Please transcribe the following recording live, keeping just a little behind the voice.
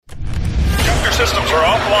systems are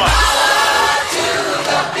offline.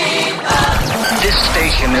 This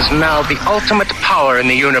station is now the ultimate power in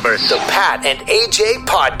the universe. The Pat and AJ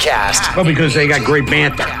Podcast. Well, because they got great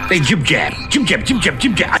banter. They jib-jab.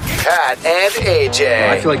 Pat and AJ.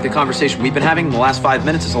 I feel like the conversation we've been having in the last 5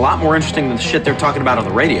 minutes is a lot more interesting than the shit they're talking about on the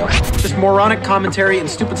radio. Just moronic commentary and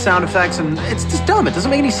stupid sound effects, and it's just dumb. It doesn't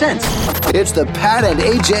make any sense. It's the Pat and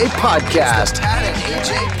AJ Podcast. Pat and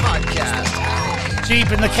AJ Podcast.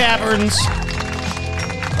 Deep in the caverns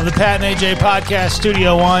of the Pat and AJ Podcast,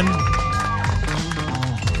 Studio One,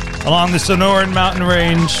 along the Sonoran Mountain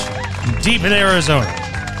Range, deep in Arizona.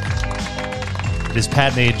 It is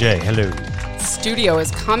Pat and AJ. Hello. Studio is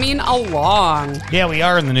coming along. Yeah, we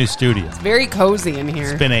are in the new studio. It's very cozy in here.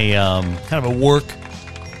 It's been a kind of a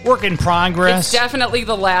work in progress. It's definitely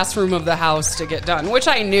the last room of the house to get done, which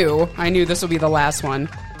I knew. I knew this would be the last one.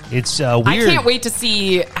 It's weird. I can't wait to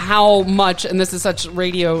see how much, and this is such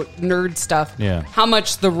radio nerd stuff, how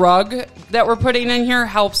much the rug that we're putting in here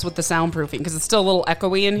helps with the soundproofing, because it's still a little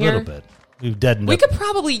echoey in here. A little bit. We've deadened We up. could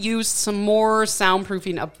probably use some more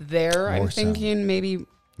soundproofing up there, I'm thinking, maybe.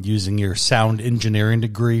 Using your sound engineering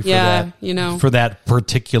degree for for that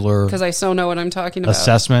particular because I so know what I'm talking about.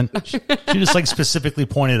 assessment. She just specifically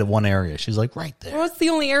pointed at one area. She's like, right there. Well, it's the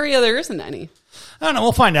only area there isn't any. I don't know.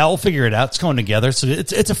 We'll find out. We'll figure it out. It's going together. So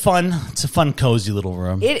it's a fun, cozy little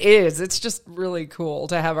room. It is. It's just really cool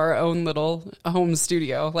to have our own little home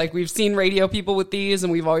studio. Like, we've seen radio people with these,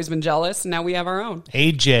 and we've always been jealous. And now we have our own.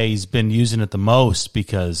 AJ's been using it the most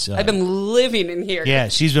because I've been living in here. Yeah,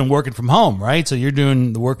 she's been working from home, right? So you're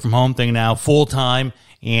doing the work from home thing now full time.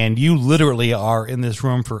 And you literally are in this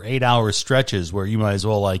room for 8-hour stretches where you might as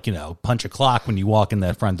well, punch a clock when you walk in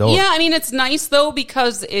that front door. Yeah, I mean, it's nice, though,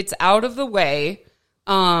 because it's out of the way.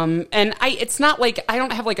 And it's not like I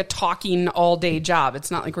don't have a talking all day job.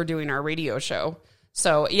 It's not like we're doing our radio show.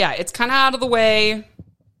 So, yeah, it's kind of out of the way.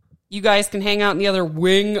 You guys can hang out in the other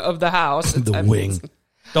wing of the house. Wing.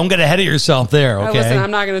 Don't get ahead of yourself there, okay? Listen, I'm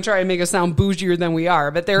not going to try and make us sound bougier than we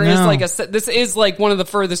are, but there is this is one of the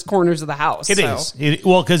furthest corners of the house. It is.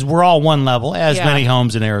 Well, because we're all one level, as many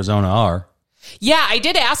homes in Arizona are. Yeah, I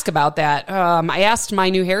did ask about that. I asked my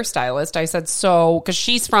new hairstylist. I said, because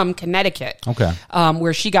she's from Connecticut. Okay.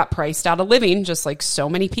 Where she got priced out of living, just like so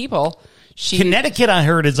many people. Connecticut, I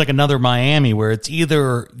heard, is like another Miami, where it's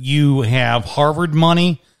either you have Harvard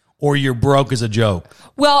money or you're broke as a joke.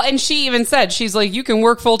 Well, and she even said, she's like, you can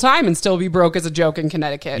work full time and still be broke as a joke in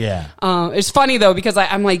Connecticut. Yeah. It's funny, though, because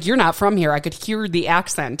I'm like, you're not from here. I could hear the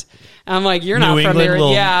accent. I'm like, you're not from here.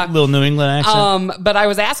 Little New England accent. But I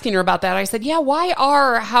was asking her about that. I said, why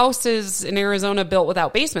are houses in Arizona built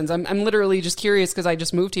without basements? I'm literally just curious because I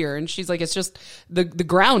just moved here. And she's like, it's just the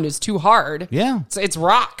ground is too hard. Yeah. It's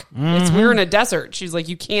rock. Mm-hmm. We're in a desert. She's like,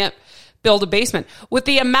 you can't build a basement. With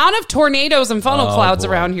the amount of tornadoes and funnel clouds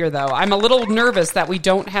around here, though, I'm a little nervous that we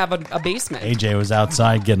don't have a basement. AJ was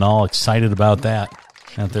outside getting all excited about that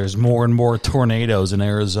there's more and more tornadoes in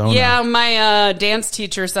Arizona. Yeah, my dance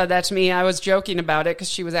teacher said that to me. I was joking about it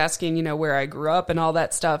because she was asking, where I grew up and all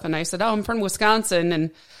that stuff. And I said, I'm from Wisconsin,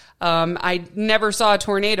 and I never saw a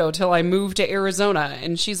tornado till I moved to Arizona.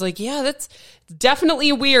 And she's like, yeah, that's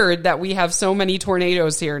definitely weird that we have so many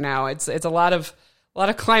tornadoes here now. It's a lot of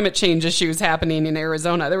climate change issues happening in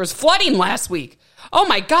Arizona. There was flooding last week. Oh,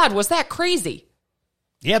 my God, was that crazy?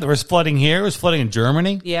 Yeah, there was flooding here. There was flooding in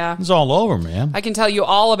Germany. Yeah. It was all over, man. I can tell you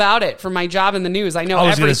all about it from my job in the news. I know everything now. I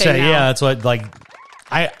was going to say, that's what,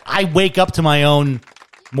 I wake up to my own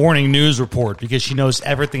morning news report because she knows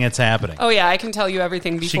everything that's happening. Oh, yeah, I can tell you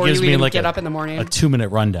everything before you even get up in the morning. A 2-minute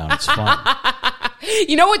rundown. It's fun.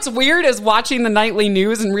 You know what's weird is watching the nightly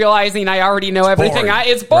news and realizing I already know everything.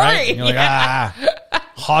 It's boring. Right? You're like,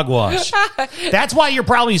 hogwash. That's why you're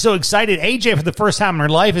probably so excited. AJ, for the first time in her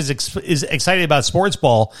life, is excited about sports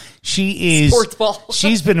ball. Sports ball.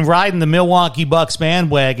 She's been riding the Milwaukee Bucks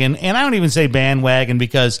bandwagon, and I don't even say bandwagon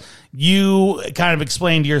because you kind of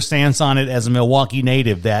explained your stance on it as a Milwaukee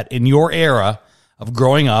native, that in your era of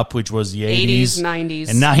growing up, which was the 80s, 90s,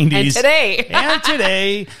 and 90s. And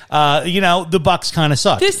today. The Bucks kind of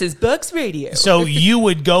suck. This is Bucks Radio. So you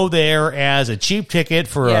would go there as a cheap ticket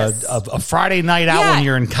for a Friday night out when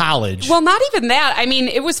you're in college. Well, not even that. I mean,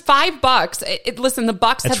 it was $5. Listen, the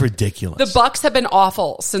Bucks. That's ridiculous. The Bucks have been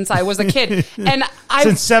awful since I was a kid, and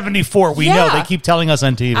since '74. We know they keep telling us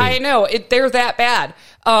on TV. I know they're that bad.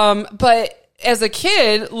 But as a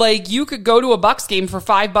kid, you could go to a Bucks game for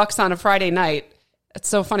 $5 on a Friday night. It's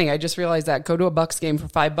so funny. I just realized that. Go to a Bucks game for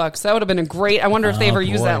 $5. That would have been a great. I wonder if they ever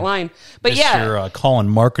use that line. But You're calling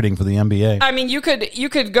marketing for the NBA. I mean, you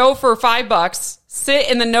could go for $5, sit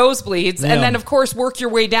in the nosebleeds, and then of course work your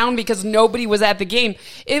way down because nobody was at the game.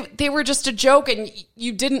 They were just a joke, and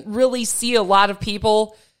you didn't really see a lot of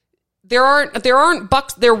people. There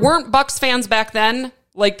weren't Bucks fans back then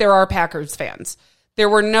like there are Packers fans. There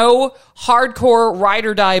were no hardcore ride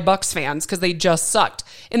or die Bucks fans because they just sucked.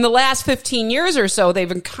 In the last 15 years or so, they've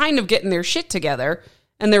been kind of getting their shit together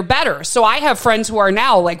and they're better. So I have friends who are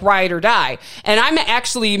now like ride or die, and I'm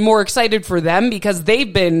actually more excited for them because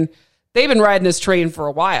they've been riding this train for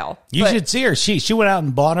a while. You should see her. She went out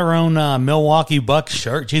and bought her own Milwaukee Bucks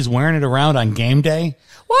shirt. She's wearing it around on game day.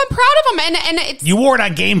 Well, I'm proud of them, and it's you wore it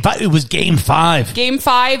on game 5. It was game 5. Game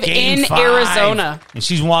 5 in Arizona, and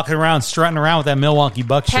she's walking around, strutting around with that Milwaukee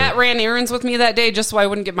Bucks shirt. Pat ran errands with me that day just so I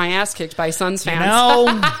wouldn't get my ass kicked by Suns fans. No,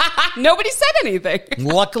 nobody said anything.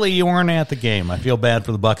 Luckily, you weren't at the game. I feel bad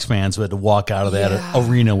for the Bucks fans who had to walk out of that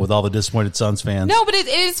arena with all the disappointed Suns fans. No, but it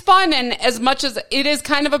is fun, and as much as it is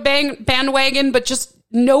kind of a bandwagon, but just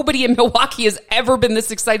nobody in Milwaukee has ever been this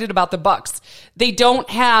excited about the Bucks. They don't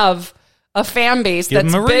have a fan base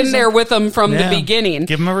that's been there with them from the beginning.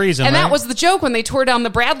 Give them a reason. And right? that was the joke when they tore down the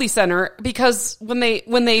Bradley Center, because when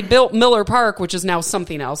they built Miller Park, which is now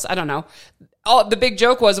something else, I don't know. The big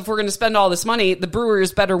joke was, if we're going to spend all this money, the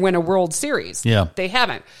Brewers better win a World Series. Yeah. They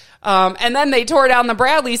haven't. And then they tore down the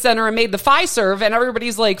Bradley Center and made the Fiserv, and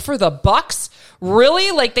everybody's like, for the Bucks? Really?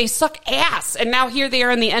 Like, they suck ass. And now here they are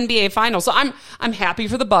in the NBA Finals. So I'm happy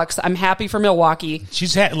for the Bucks. I'm happy for Milwaukee.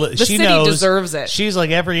 The city deserves it. She's like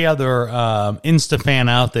every other Insta fan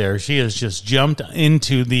out there. She has just jumped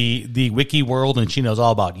into the wiki world, and she knows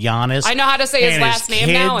all about Giannis. I know how to say his last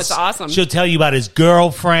name now. It's awesome. She'll tell you about his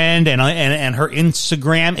girlfriend and her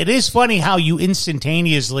Instagram. It is funny how you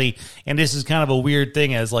instantaneously, and this is kind of a weird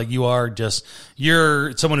thing, as like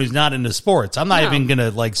you're someone who's not into sports. I'm not even gonna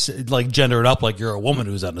like gender it up like you're a woman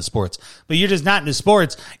who's into sports, but you're just not into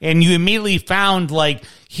sports, and you immediately found like,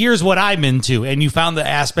 here's what I'm into, and you found the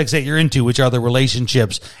aspects that you're into, which are the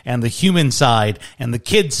relationships and the human side and the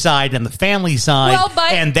kid side and the family side,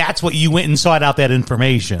 and that's what you went and sought out that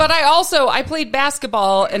information. But I played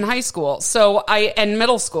basketball in high school, and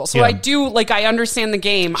middle school, so I do I understand the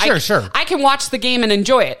game. Sure. I can watch the game and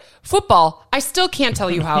enjoy it. Football, I still can't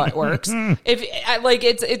tell you how it works.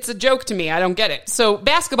 It's a joke to me. I don't get it. So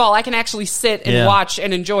basketball, I can actually sit and watch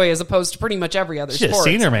and enjoy, as opposed to pretty much every other sport.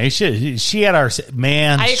 Seen her, man. She had our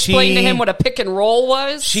man. I explained to him what a pick and roll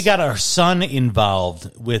was. She got our son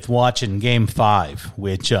involved with watching Game 5,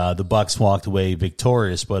 which the Bucks walked away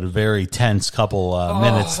victorious, but a very tense couple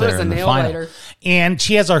minutes there in the final. Lighter. And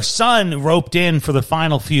she has our son roped in for the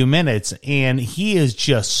final few minutes, and he is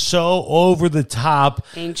just so over the top,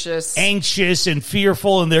 anxious and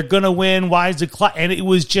fearful, and they're gonna win. Why is it? And it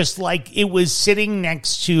was just like, it was sitting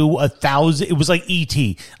next to 1,000. It was like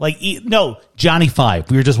E.T. Johnny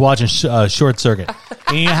 5. We were just watching Short Circuit.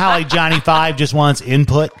 And you know how like Johnny 5 just wants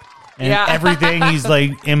input and everything. He's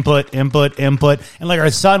like input. And like our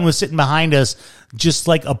son was sitting behind us just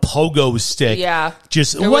like a pogo stick. Yeah.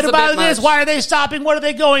 Just, what about this? Why are they stopping? What are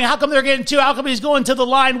they going? How come they're getting 2? How come he's going to the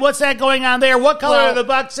line? What's that going on there? What color are the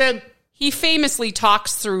Bucks in? He famously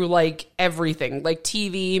talks through everything, like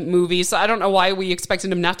TV, movies. So I don't know why we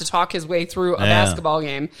expected him not to talk his way through a basketball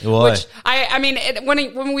game. Which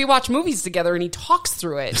when we watch movies together and he talks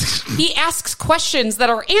through it, he asks questions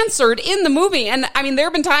that are answered in the movie. And I mean, there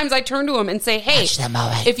have been times I turn to him and say, "Hey,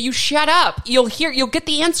 if you shut up, you'll get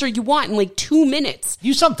the answer you want in 2 minutes."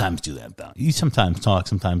 You sometimes do that, though. You sometimes talk,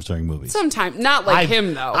 sometimes during movies. Sometimes, not like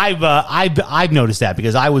him though. I've noticed that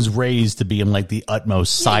because I was raised to be in the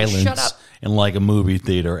utmost silence. Shut up. In a movie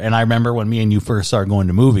theater. And I remember when me and you first started going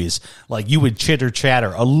to movies, you would chitter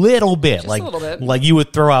chatter a little bit. Just a little bit. Like you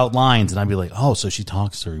would throw out lines and I'd be like, oh, so she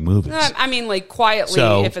talks during movies. I mean, quietly,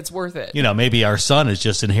 if it's worth it. Maybe our son has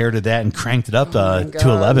just inherited that and cranked it up to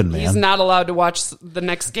 11, man. He's not allowed to watch the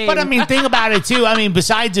next game. But I mean, think about it too. I mean,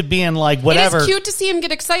 besides it being whatever. It is cute to see him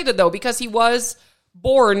get excited though, because he was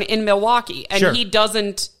born in Milwaukee and he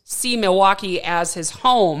doesn't see Milwaukee as his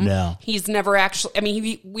home. No. He's never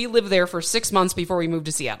actually, we lived there for 6 months before we moved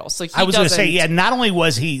to Seattle. So I was going to say, not only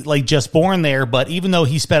was he just born there, but even though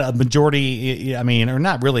he spent a majority, or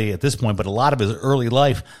not really at this point, but a lot of his early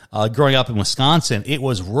life growing up in Wisconsin, it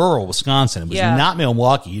was rural Wisconsin. It was not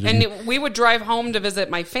Milwaukee. And we would drive home to visit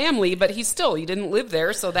my family, but he didn't live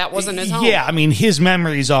there, so that wasn't his home. Yeah, his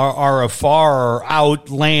memories are a far out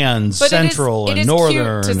lands, central and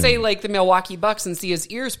northern. It is cute to say the Milwaukee Bucks and see his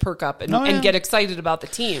ears perk up and get excited about the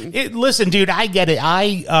team. Listen, dude, I get it.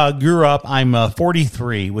 I grew up, I'm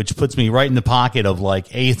 43, which puts me right in the pocket of like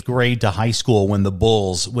 8th grade to high school when the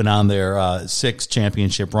Bulls went on their 6th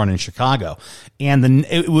championship run in Chicago. And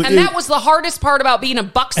that was the hardest part about being a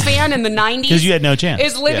Bucks fan in the 90s. Because you had no chance.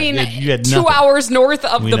 Is living you had 2 hours north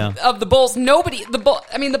of the Bulls.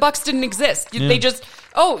 The Bucks didn't exist. They just,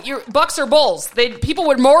 your Bucks or Bulls. People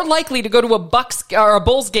were more likely to go to a Bucks or a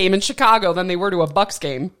Bulls game in Chicago than they were to a Bucks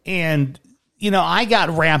game. And I got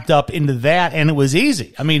wrapped up into that, and it was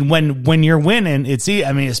easy. I mean, when you're winning, it's easy.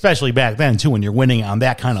 I mean, especially back then too, when you're winning on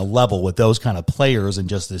that kind of level with those kind of players and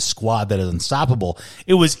just this squad that is unstoppable.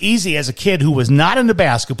 It was easy as a kid who was not into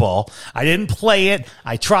basketball. I didn't play it.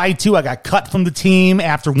 I tried to. I got cut from the team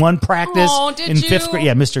after one practice in 5th grade.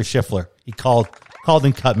 Yeah, Mr. Schiffler. He called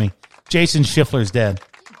and cut me. Jason Schiffler's dead.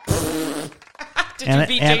 Did you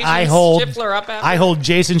beat Jason Schiffler up after? I hold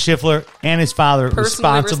Jason Schiffler and his father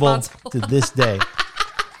responsible to this day.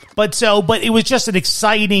 But it was just an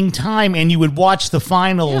exciting time, and you would watch the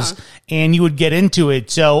finals and you would get into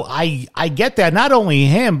it. So I get that. Not only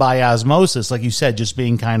him by osmosis, like you said, just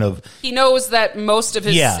being kind of... He knows that most of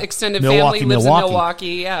his extended family lives in Milwaukee.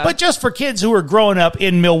 Yeah. But just for kids who are growing up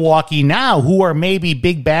in Milwaukee now, who are maybe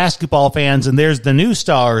big basketball fans, and there's the new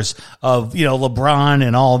stars of, LeBron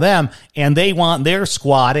and all them, and they want their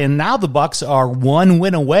squad, and now the Bucks are one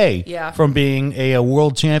win away from being a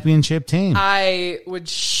world championship team. I would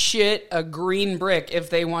shit a green brick if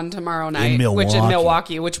they won tomorrow night, in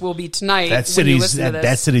Milwaukee, which will be tonight. That city's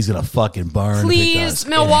gonna fucking burn. Please,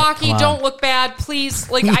 Milwaukee, don't look bad. Please,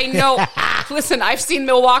 I know. Listen, I've seen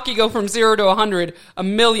Milwaukee go from 0 to 100 a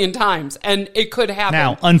million times, and it could happen.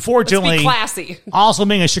 Now, unfortunately, let's be classy. Also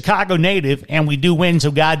being a Chicago native, and we do win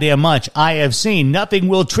so goddamn much, I have seen nothing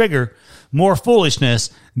will trigger more foolishness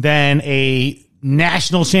than a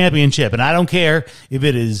national championship. And I don't care if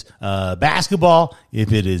it is basketball,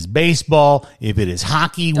 if it is baseball, if it is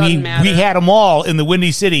hockey. We had them all in the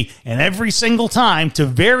Windy City, and every single time, to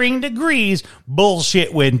varying degrees,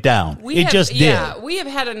 bullshit went down. It just did. Yeah, we have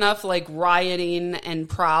had enough rioting and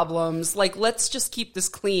problems. Let's just keep this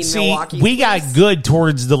clean, Milwaukee. We got good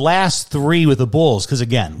towards the last 3 with the Bulls, because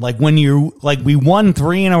again, we won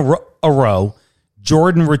 3 in a row.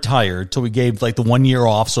 Jordan retired, so we gave the 1 year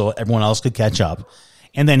off so everyone else could catch up.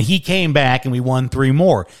 And then he came back and we won 3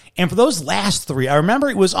 more. And for those last 3, I remember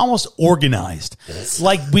it was almost organized.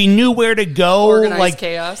 We knew where to go. Organized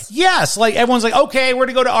chaos? Yes. Everyone's okay, we're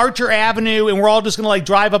to go to Archer Avenue, and we're all just going to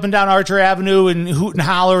drive up and down Archer Avenue and hoot and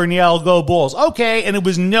holler and yell, "Go Bulls." Okay. And it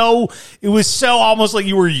was so almost like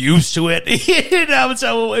you were used to it.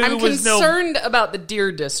 I'm concerned about the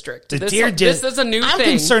Deer District. This is a new thing. I'm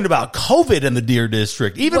concerned about COVID in the Deer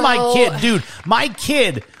District. Even my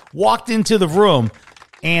kid walked into the room,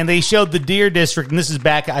 and they showed the Deer District, and this is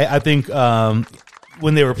back, I think,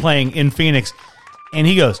 when they were playing in Phoenix, and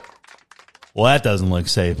he goes, "Well, that doesn't look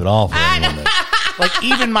safe at all for anyone."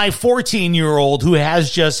 Even my 14-year-old, who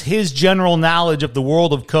has just his general knowledge of the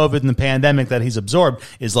world of COVID and the pandemic that he's absorbed,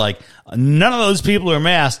 is none of those people are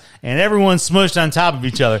masked, and everyone's smushed on top of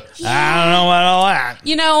each other. Yeah. I don't know about all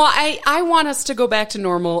that. I want us to go back to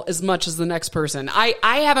normal as much as the next person. I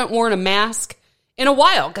haven't worn a mask in a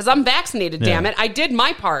while because I'm vaccinated, damn it. I did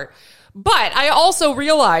my part. But I also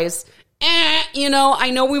realize,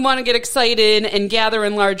 I know we want to get excited and gather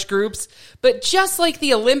in large groups, but just like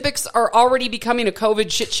the Olympics are already becoming a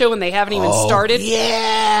COVID shit show and they haven't even started.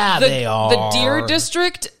 Yeah, they are. The Deer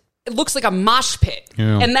District, it looks like a mosh pit.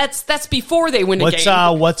 Yeah. And that's before they win a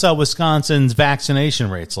game. What's Wisconsin's vaccination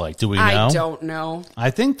rates like? Do we know? I don't know.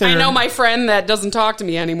 I know my friend that doesn't talk to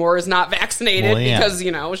me anymore is not vaccinated because,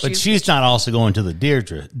 But she's not also going to the Deer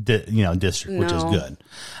District, which is good.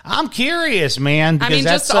 I'm curious, man.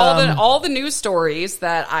 Just all the news stories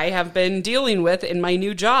that I have been dealing with in my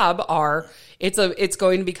new job are... It's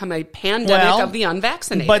going to become a pandemic of the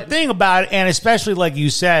unvaccinated. But think about it, and especially like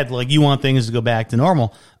you said, you want things to go back to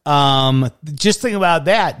normal. Just think about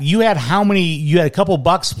that. You had a couple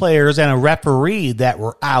Bucks players and a referee that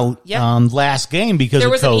were out last game because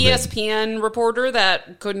of COVID. There was an ESPN reporter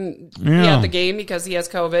that couldn't be at the game because he has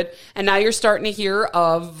COVID. And now you're starting to hear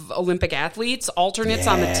of Olympic athletes, alternates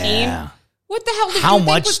on the team. What the hell did you think was going to happen?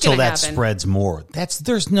 How much till that spreads more?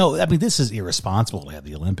 This is irresponsible to have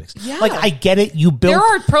the Olympics. Yeah. I get it. There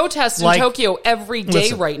are protests in Tokyo every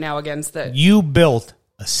day right now against that. You built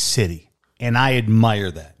a city, and I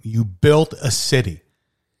admire that. You built a city,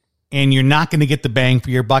 and you're not going to get the bang for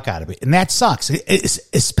your buck out of it. And that sucks,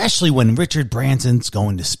 especially when Richard Branson's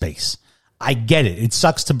going to space. I get it. It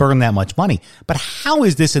sucks to burn that much money. But how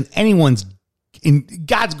is this in anyone's in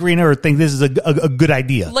God's green earth think this is a good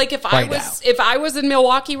idea. Like if right I was in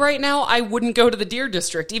Milwaukee right now, I wouldn't go to the Deer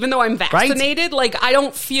District, even though I'm vaccinated. Right? Like I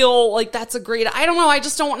don't feel like that's a great. I don't know. I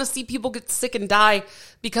just don't want to see people get sick and die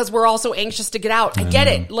because we're all so anxious to get out. I get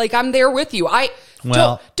it. Like I'm there with you.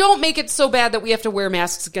 Don't make it so bad that we have to wear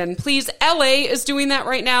masks again, please. LA is doing that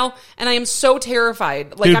right now, and I am so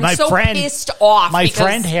terrified. Like dude, I'm so pissed off. My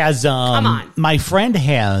friend has come on. My friend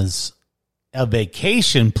has a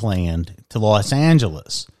vacation planned to Los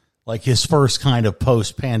Angeles, like his first kind of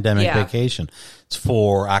post-pandemic vacation. It's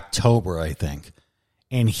for October, I think.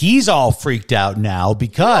 And he's all freaked out now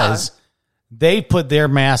because they put their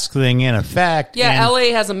mask thing in effect. Yeah,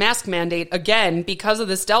 LA has a mask mandate again because of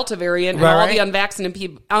this Delta variant and all the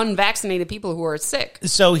unvaccinated people who are sick.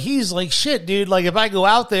 So he's like, shit, dude, like if I go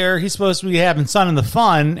out there, he's supposed to be having sun in the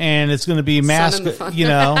fun, and it's going to be mask,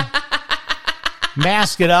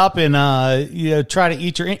 mask it up and try to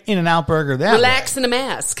eat your In-N-Out burger that relax way. in a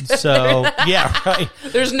mask. So yeah, right.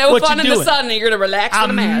 There's no fun in the sun, and you're gonna relax in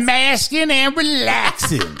a mask. I'm masking and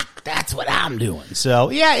relaxing. That's what I'm doing.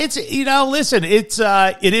 So yeah, it's listen, it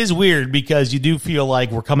is weird because you do feel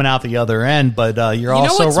like we're coming out the other end, but you're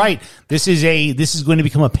also right. This is going to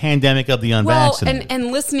become a pandemic of the unvaccinated. Well,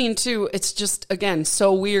 and listening to it's just again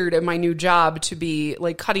so weird in my new job to be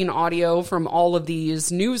like cutting audio from all of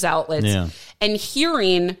these news outlets and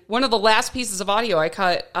hearing one of the last pieces of audio I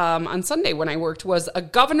cut on Sunday when I worked was a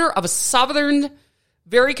governor of a southern,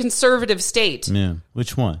 very conservative state. Yeah,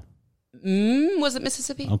 which one? Was it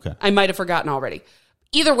Mississippi? Okay. I might have forgotten already.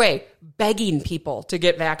 Either way, begging people to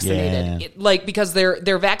get vaccinated. Because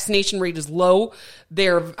their vaccination rate is low,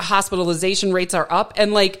 their hospitalization rates are up,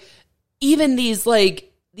 and even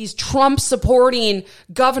these Trump supporting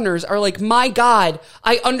governors are like, my God,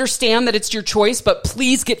 I understand that it's your choice, but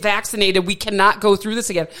please get vaccinated. We cannot go through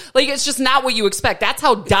this again. Like, it's just not what you expect. That's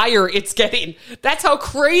how dire it's getting. That's how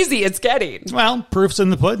crazy it's getting. Well, proof's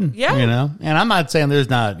in the pudding. Yeah. And I'm not saying there's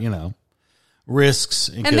not, risks.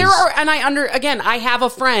 And there are, and I have a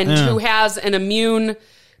friend who has an immune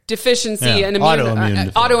deficiency, an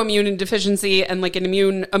autoimmune deficiency, and like an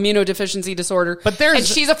immunodeficiency disorder. And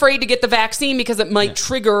she's afraid to get the vaccine because it might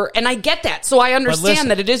trigger. And I get that, so I understand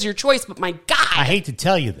that it is your choice. But my God, I hate to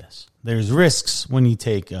tell you this: there's risks when you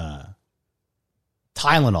take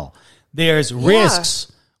Tylenol. There's risks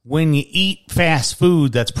when you eat fast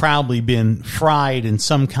food that's probably been fried in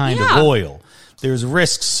some kind of oil. There's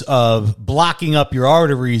risks of blocking up your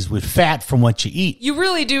arteries with fat from what you eat. You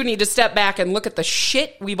really do need to step back and look at the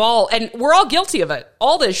shit we're all guilty of it.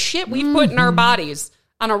 All the shit we've put in our bodies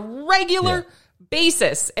on a regular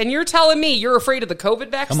basis. And you're telling me you're afraid of the COVID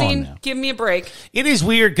vaccine? Give me a break. It is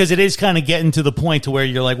weird because it is kind of getting to the point to where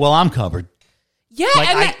you're like, well, I'm covered. Yeah.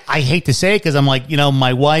 I hate to say it because I'm like,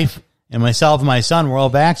 my wife and myself and my son were all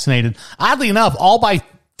vaccinated. Oddly enough, all by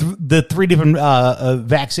the 3 different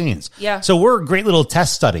vaccines. Yeah. So we're a great little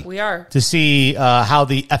test study. We are. To see how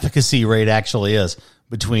the efficacy rate actually is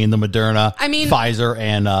between the Moderna, Pfizer,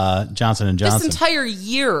 and Johnson & Johnson. This entire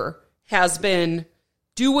year has been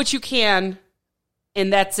do what you can,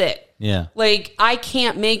 and that's it. Yeah. Like, I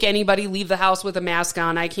can't make anybody leave the house with a mask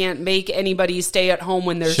on. I can't make anybody stay at home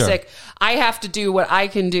when they're sick. I have to do what I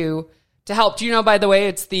can do to help. Do you know, by the way,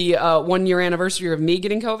 it's the 1-year anniversary of me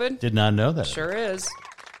getting COVID? Did not know that. Sure is.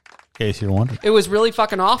 In case you're wondering. It was really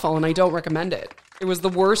fucking awful, and I don't recommend it. It was the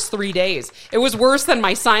worst 3 days. It was worse than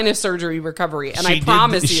my sinus surgery recovery, and I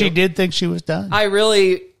promise you. She did think she was done.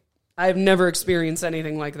 I've never experienced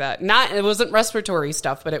anything like that. It wasn't respiratory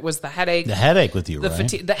stuff, but it was the headache. The headache with you,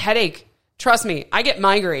 right? The headache. Trust me, I get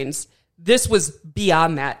migraines. This was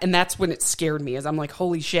beyond that, and that's when it scared me, as I'm like,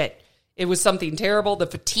 holy shit. It was something terrible, the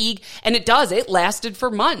fatigue, and it lasted for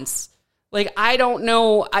months. Like, I don't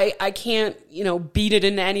know, I can't, beat it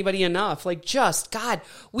into anybody enough. Like, just, God,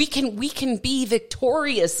 we can be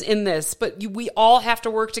victorious in this, but we all have to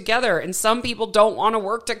work together, and some people don't want to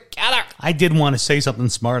work together. I did want to say something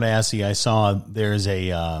smart-assy. I saw there's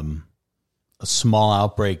a small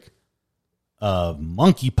outbreak of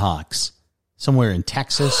monkeypox somewhere in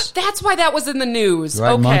Texas. That's why that was in the news.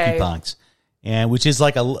 Right, okay. Monkeypox. And which is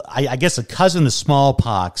like I guess a cousin to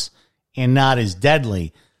smallpox and not as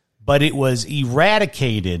deadly. But it was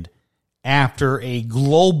eradicated after a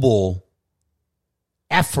global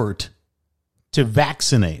effort to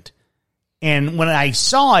vaccinate. And when I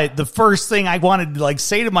saw it, the first thing I wanted to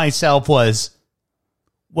say to myself was,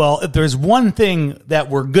 well, if there's one thing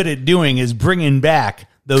that we're good at doing is bringing back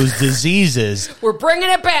those diseases. We're bringing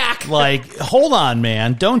it back. Hold on,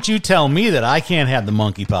 man. Don't you tell me that I can't have the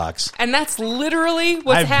monkeypox. And that's literally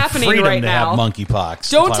what's happening right now. I have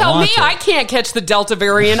monkeypox. Don't tell me I can't catch the Delta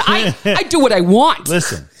variant. I do what I want.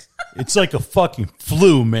 Listen, It's like a fucking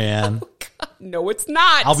flu, man. No, it's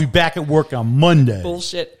not. I'll be back at work on Monday.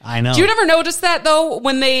 Bullshit. I know. Do you ever notice that though?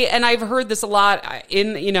 When they, and I've heard this a lot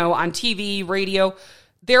in, on TV, radio,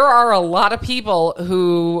 there are a lot of people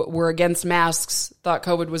who were against masks, thought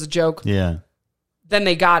COVID was a joke. Yeah. Then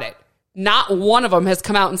they got it. Not one of them has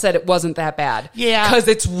come out and said it wasn't that bad. Yeah. Because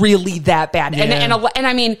it's really that bad. Yeah. And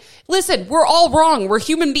I mean, listen, we're all wrong. We're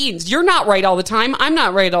human beings. You're not right all the time. I'm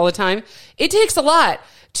not right all the time. It takes a lot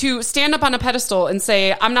to stand up on a pedestal and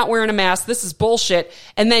say, I'm not wearing a mask, this is bullshit,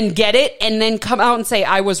 and then get it, and then come out and say,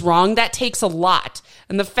 I was wrong. That takes a lot.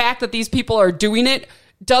 And the fact that these people are doing it,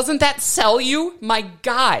 doesn't that sell you? My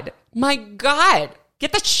God.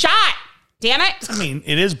 Get the shot. Damn it. I mean,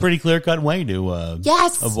 it is a pretty clear-cut way to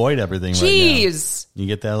yes. avoid everything Jeez. right now. You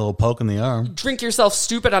get that little poke in the arm. Drink yourself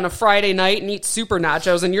stupid on a Friday night and eat super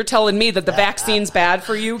nachos, and you're telling me that the vaccine's bad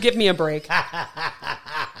for you? Give me a break.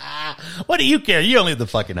 What do you care? You don't leave the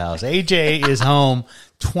fucking house. AJ is home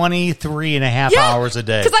 23 and a half hours a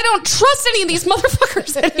day. Because I don't trust any of these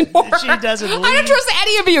motherfuckers anymore. She doesn't leave. I don't trust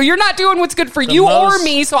any of you. You're not doing what's good for you or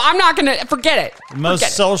me, so I'm not going to forget it. The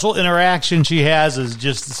most social interaction she has is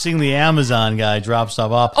just seeing the Amazon guy drop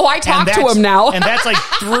stuff off. Oh, I talk to him now. And that's like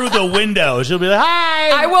through the window. She'll be like,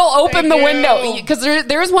 hi. I will open the window. Because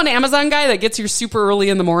there's one Amazon guy that gets here super early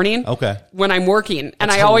in the morning. Okay. When I'm working.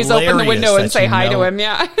 And That's I always open the window and that say you hi know to him.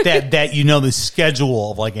 Yeah. that you know the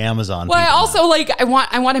schedule of like Amazon. Well, I people also now. like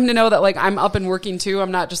I want him to know that like I'm up and working too.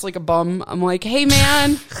 I'm not just like a bum. I'm like, hey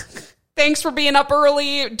man, thanks for being up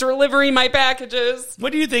early, delivering my packages.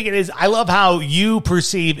 What do you think it is? I love how you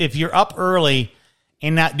perceive if you're up early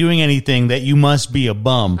and not doing anything that you must be a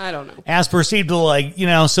bum. I don't know. As perceived to like,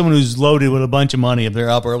 someone who's loaded with a bunch of money, if they're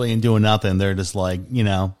up early and doing nothing, they're just like,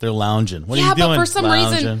 they're lounging. What are you doing? But for some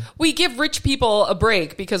Lounging. reason, we give rich people a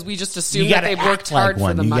break because we just assume that they've worked like hard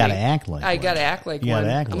one. for the You money. gotta act like I one. gotta act like You one.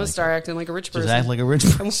 gotta act I'm gonna like start acting like a rich person. Just act like a rich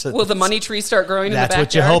person. Will the money tree start growing in the That's backyard?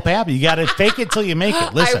 what you hope happens. You got to fake it till you make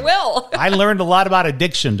it. Listen, I will. I learned a lot about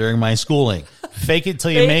addiction during my schooling. Fake it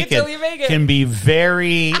till you make it can be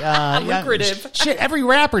very lucrative. Shit, every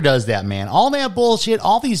rapper does that, man. All that bullshit,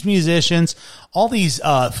 all these musicians, all these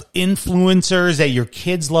influencers that your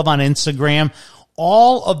kids love on Instagram,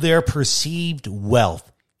 all of their perceived wealth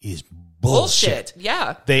is bullshit.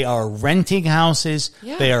 Yeah. They are renting houses.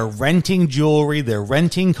 Yeah. They are renting jewelry. They're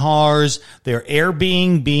renting cars. They're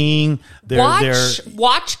Airbnb.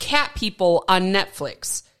 Watch Cat People on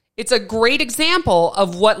Netflix. It's a great example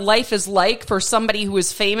of what life is like for somebody who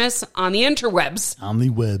is famous on the interwebs. On the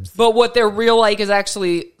webs. But what their real life is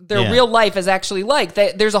actually like.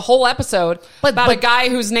 There's a whole episode about a guy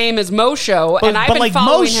whose name is Mosho, and I've been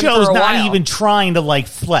following him for a while. Mosho's not even trying to like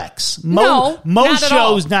flex.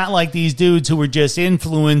 Mosho's not like these dudes who were just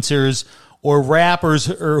influencers or rappers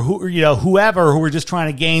or whoever who were just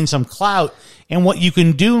trying to gain some clout. And what you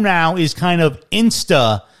can do now is kind of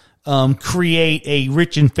create a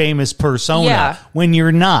rich and famous persona when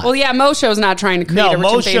you're not. Well, yeah, Mosho's not trying to create a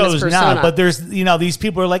rich and famous persona. Not, but there's, these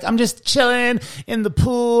people are like, I'm just chilling in the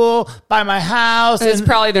pool by my house. It's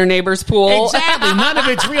probably their neighbor's pool. Exactly. None of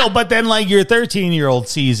it's real. But then like your 13-year-old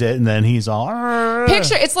sees it and then he's all,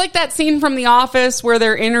 it's like that scene from The Office where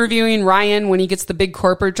they're interviewing Ryan when he gets the big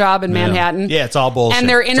corporate job in Manhattan. Yeah, it's all bullshit. And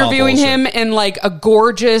they're interviewing him in like a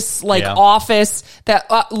gorgeous office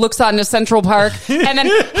that looks onto Central Park. And then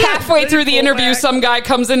halfway through the interview, some guy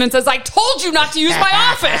comes in and says, I told you not to use my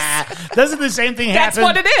office. Doesn't the same thing happen?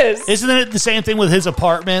 That's what it is. Isn't it the same thing with his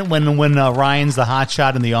apartment when Ryan's the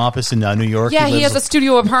hotshot in The Office in New York? Yeah, he has a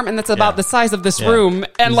studio apartment that's about the size of this room.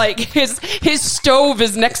 And like his stove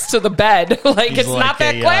is next to the bed. Like it's not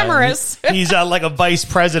that glamorous. He's like a vice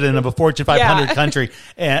president of a Fortune 500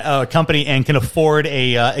 company and can afford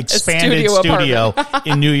a expanded studio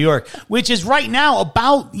in New York, which is right now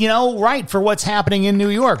about, right for what's happening in New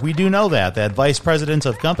York. We do know that vice presidents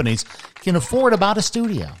of companies can afford about a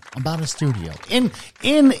studio in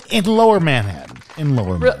Lower Manhattan.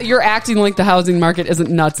 You're acting like the housing market isn't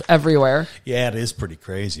nuts everywhere. Yeah, it is pretty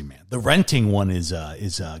crazy, man. The renting one is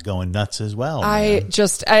going nuts as well. I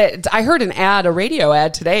heard a radio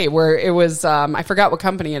ad today where it was I forgot what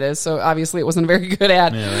company it is, so obviously it wasn't a very good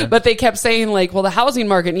ad. Yeah, right. But they kept saying like, well, the housing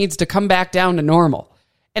market needs to come back down to normal.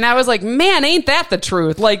 And I was like, man, ain't that the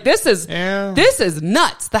truth? Like this is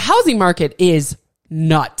nuts. The housing market is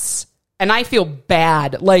nuts. And I feel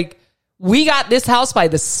bad. Like we got this house by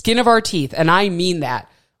the skin of our teeth. And I mean that.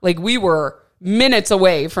 Like we were minutes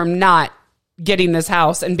away from not getting this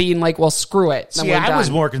house and being like, well, screw it. See, I was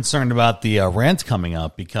more concerned about the rent coming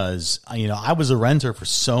up because, I was a renter for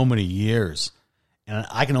so many years. And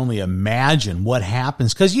I can only imagine what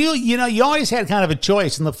happens because you always had kind of a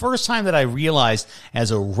choice. And the first time that I realized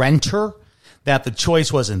as a renter that the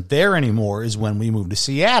choice wasn't there anymore is when we moved to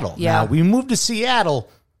Seattle. Yeah. Now, we moved to Seattle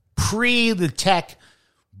pre the tech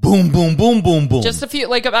boom, boom, boom, boom, boom. Just a few,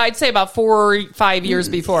 like I'd say about 4 or 5 years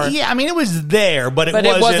before. Yeah, I mean, it was there, but it But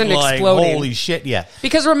wasn't like, exploding. holy shit, yeah.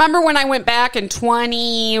 Because remember when I went back in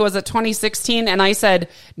 2016 and I said,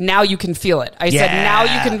 now you can feel it. I said, now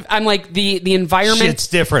you can, I'm like, the environment. Shit's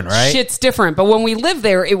different, right? Shit's different. But when we lived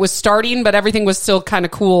there, it was starting, but everything was still kind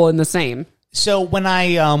of cool and the same. So when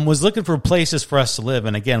I was looking for places for us to live,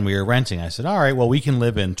 and again, we were renting, I said, all right, well, we can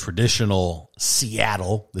live in traditional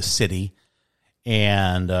Seattle, the city,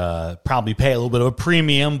 and probably pay a little bit of a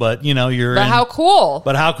premium, but, you're But how cool.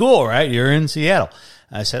 But how cool, right? You're in Seattle.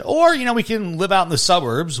 I said, or, we can live out in the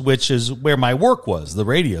suburbs, which is where my work was. The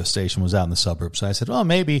radio station was out in the suburbs. So I said, well,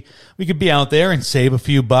 maybe we could be out there and save a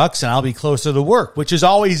few bucks, and I'll be closer to work, which has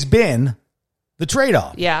always been the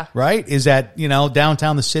trade-off. Yeah. Right? Is that,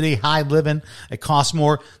 downtown the city, high living, it costs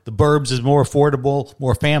more. The burbs is more affordable,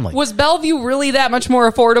 more family. Was Bellevue really that much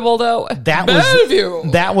more affordable, though?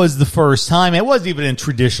 That was the first time. It wasn't even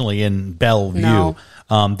traditionally in Bellevue. No.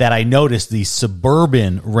 That I noticed the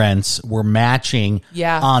suburban rents were matching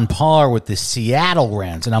on par with the Seattle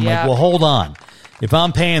rents. And I'm like, well, hold on. If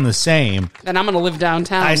I'm paying the same, then I'm going to live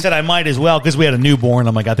downtown. I said I might as well because we had a newborn.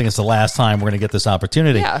 I'm like, I think it's the last time we're going to get this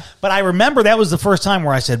opportunity. Yeah. But I remember that was the first time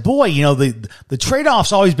where I said, boy, the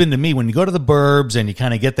trade-off's always been to me when you go to the burbs and you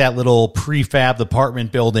kind of get that little prefab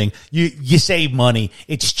apartment building, you save money.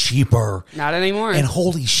 It's cheaper. Not anymore. And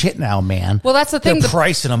holy shit now, man. Well, that's the thing. They're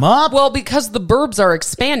pricing them up. Well, because the burbs are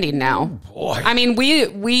expanding now. Oh, boy. I mean,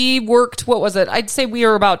 we worked, what was it? I'd say we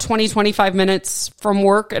were about 20, 25 minutes from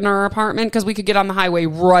work in our apartment because we could get on the highway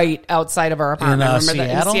right outside of our apartment. Remember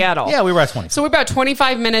that? In Seattle. Yeah, we were at 20. So we're about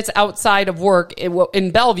 25 minutes outside of work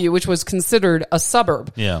in Bellevue, which was considered a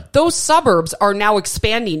suburb. Yeah. Those suburbs are now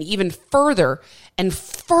expanding even further and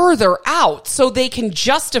further out so they can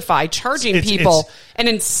justify charging people an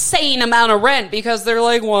insane amount of rent because they're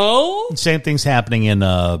like, well... Same thing's happening in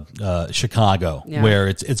Chicago, where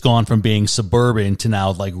it's gone from being suburban to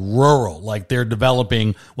now like rural. Like they're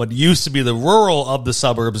developing what used to be the rural of the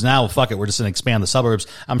suburbs. Now, fuck it, we're just going to expand the suburbs.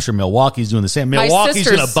 I'm sure Milwaukee's doing the same. Milwaukee's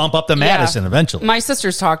going to bump up to Madison eventually. My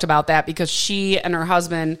sister's talked about that because she and her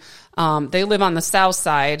husband... they live on the south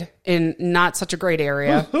side in not such a great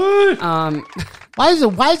area. Why is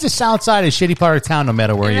the south side a shitty part of town no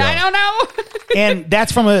matter where you are? I don't know. And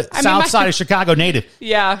that's from a south side of Chicago native.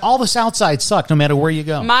 Yeah. All the south sides suck no matter where you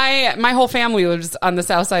go. My whole family lives on the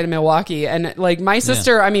south side of Milwaukee. And like my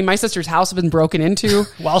sister, my sister's house has been broken into.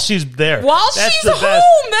 While she's there. She's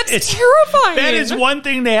home. That's terrifying. That is one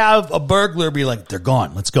thing to have a burglar be like, they're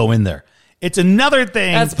gone. Let's go in there. It's another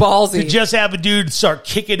thing. That's ballsy. To just have a dude start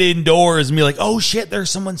kicking indoors and be like, oh shit, there's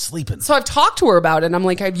someone sleeping. So I've talked to her about it and I'm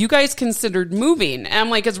like, have you guys considered moving? And I'm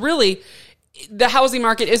like, it's really, the housing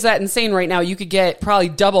market is that insane right now. You could get probably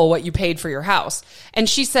double what you paid for your house. And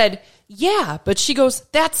she said, yeah, but she goes,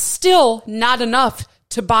 that's still not enough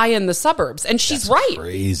to buy in the suburbs. And she's right.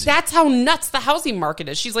 Crazy. That's how nuts the housing market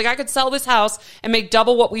is. She's like, I could sell this house and make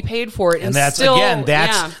double what we paid for it. And that's still,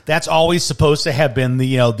 that's always supposed to have been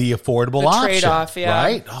the affordable option. Trade-off, yeah.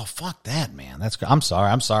 Right? Oh, fuck that, man. I'm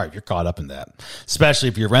sorry if you're caught up in that. Especially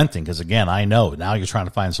if you're renting, because again, I know now you're trying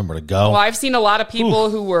to find somewhere to go. Well, I've seen a lot of people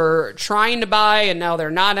who were trying to buy and now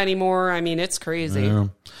they're not anymore. I mean, it's crazy. Yeah.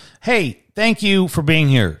 Hey, thank you for being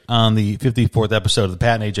here on the 54th episode of the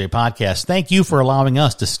Pat and AJ podcast. Thank you for allowing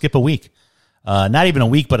us to skip a week. Not even a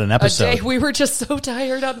week, but an episode. A day. We were just so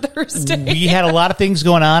tired on Thursday. We had a lot of things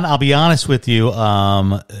going on. I'll be honest with you.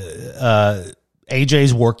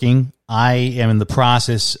 AJ's working. I am in the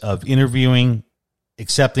process of interviewing,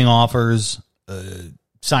 accepting offers,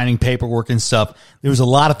 signing paperwork and stuff. There was a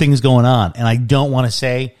lot of things going on, and I don't want to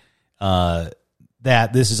say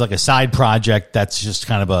that this is like a side project that's just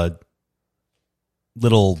kind of a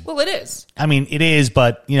little... Well, it is. I mean, it is,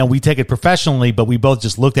 but, we take it professionally, but we both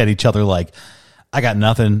just looked at each other like, I got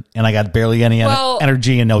nothing, and I got barely any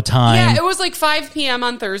energy and no time. Yeah, it was like 5 p.m.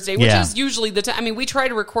 on Thursday, which is usually the time. I mean, we try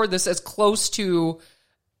to record this as close to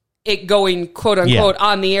it going, quote unquote,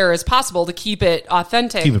 on the air as possible to keep it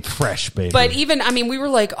authentic. Keep it fresh, baby. But even, we were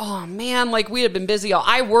like, oh man, like we had been busy.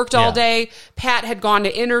 I worked all day. Pat had gone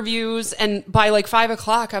to interviews. And by like 5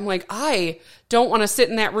 o'clock, I'm like, I don't want to sit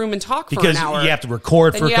in that room and talk for because an hour. you have to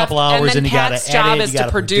record for a couple hours, and you got to edit, job is you got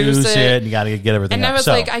to produce it, and you got to get everything. And up. I was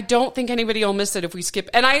like, I don't think anybody will miss it if we skip.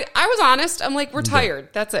 And I was honest. I'm like, we're tired.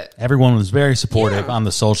 That's it. Everyone was very supportive on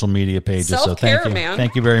the social media pages. Self-care, so thank you, man.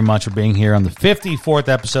 Thank you very much for being here on the 54th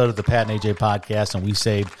episode of the Pat and AJ podcast, and we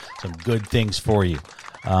saved some good things for you.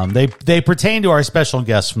 They pertain to our special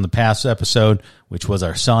guest from the past episode, which was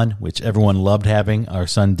our son, which everyone loved having, our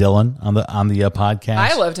son Dylan on the podcast.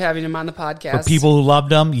 I loved having him on the podcast. For people who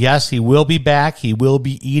loved him, yes, he will be back. He will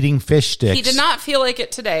be eating fish sticks. He did not feel like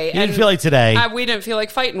it today. He didn't feel like today. We didn't feel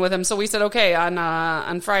like fighting with him, so we said, okay,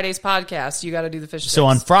 on Friday's podcast, you got to do the fish sticks. So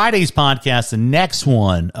on Friday's podcast, the next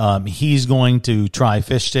one, he's going to try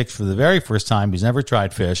fish sticks for the very first time. He's never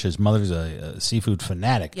tried fish. His mother's a seafood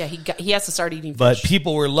fanatic. Yeah, he has to start eating fish. But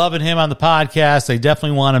people were loving him on the podcast. They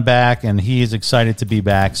definitely want him back, and he is excited to be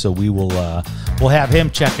back. So we will we'll have him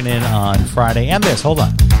checking in on Friday. And this, hold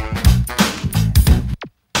on.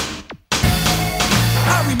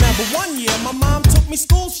 I remember one year my mom took me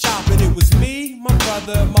school shopping. It was me, my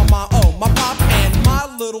brother, my mom, my pop, and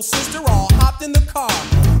my little sister all hopped in the car.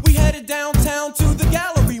 We headed downtown to the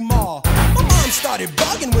Gallery Mall. My mom started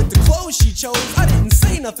bugging with the clothes she chose. I didn't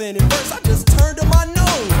say nothing at first, I just turned to my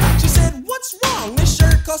nose. She said, "What's wrong? This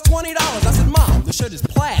shirt costs $20. I said, "Mom, the shirt is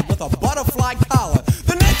plaid with a butterfly collar."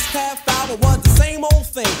 The next half hour was the same old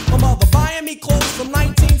thing. My mother buying me clothes from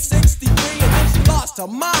 1963, and then she lost her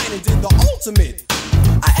mind and did the ultimate.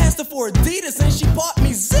 I asked her for Adidas and she bought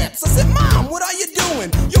me Zips. I said, "Mom, what are you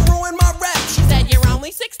doing? You ruined my rep." She said, "You're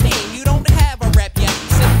only 16. You don't have a rep yet."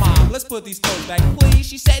 I said, "Mom, let's put these clothes back, please."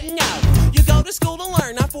 She said, "No. You go to school to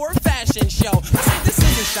learn, not for a fashion show." I said, "This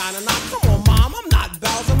isn't China. Now, come on, Mom. I'm not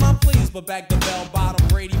Bowser. I'm pleased, but back to bell-bottom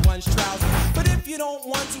Brady Bunch trousers. But if you don't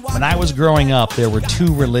want to..." When I was growing up, there were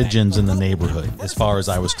two religions in the neighborhood, as far as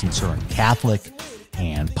I was concerned, Catholic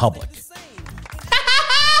and public.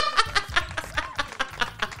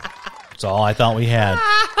 That's all I thought we had.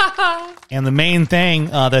 And the main thing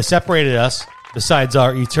that separated us, besides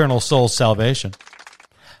our eternal soul salvation,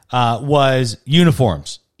 was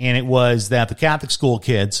uniforms. And it was that the Catholic school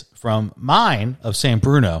kids from mine of St.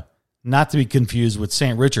 Bruno, not to be confused with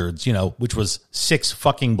St. Richard's, which was 6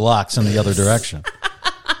 fucking blocks in the other direction.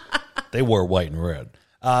 They wore white and red.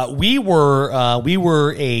 We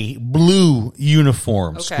were a blue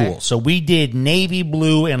uniform school, so we did navy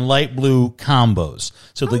blue and light blue combos.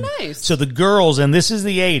 So nice. So the girls, and this is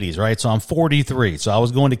the 80s, right? So I'm 43. So I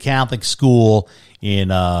was going to Catholic school in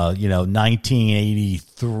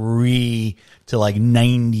 1983 to like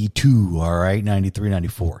 92. All right, 93,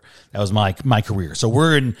 94. That was my career. So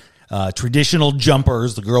we're in traditional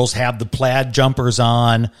jumpers. The girls have the plaid jumpers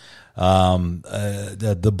on.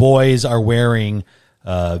 The boys are wearing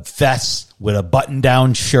vests with a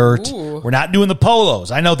button-down shirt. Ooh. We're not doing the polos.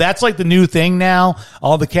 I know that's like the new thing now.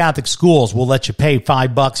 All the Catholic schools will let you pay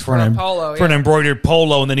 $5 for an embroidered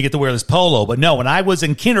polo, and then you get to wear this polo. But no, when I was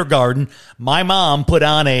in kindergarten, my mom put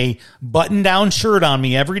on a button-down shirt on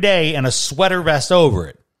me every day and a sweater vest over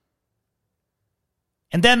it.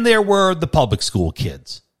 And then there were the public school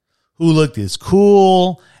kids who looked as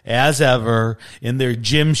cool as ever in their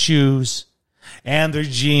gym shoes and their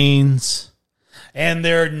jeans and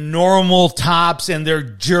their normal tops and their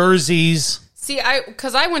jerseys. See,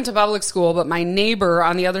 because I went to public school, but my neighbor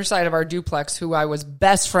on the other side of our duplex, who I was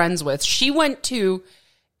best friends with, she went to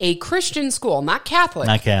a Christian school, not Catholic.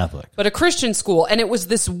 Not Catholic. But a Christian school. And it was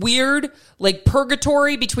this weird, like,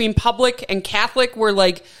 purgatory between public and Catholic where,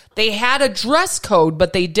 like, they had a dress code,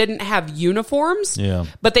 but they didn't have uniforms. Yeah.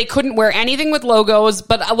 But they couldn't wear anything with logos.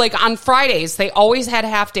 But, like, on Fridays, they always had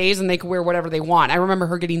half days and they could wear whatever they want. I remember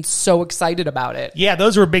her getting so excited about it. Yeah,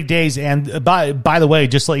 those were big days. And by the way,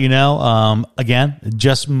 just to let you know, again,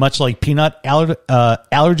 just much like peanut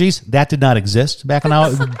allergies, that did not exist back when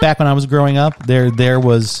I was growing up. There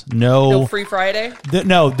was no free Friday.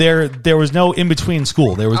 There was no in between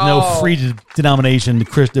school. There was no free denomination.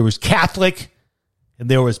 There was Catholic, and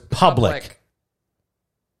there was public.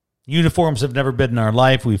 Uniforms have never been in our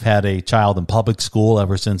life. We've had a child in public school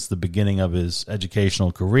ever since the beginning of his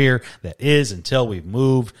educational career. That is until we've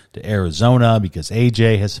moved to Arizona, because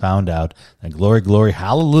AJ has found out that glory, glory,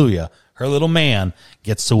 hallelujah, her little man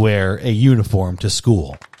gets to wear a uniform to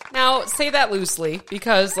school. Now, say that loosely,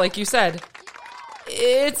 because like you said,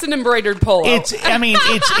 it's an embroidered polo.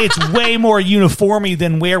 It's way more uniformy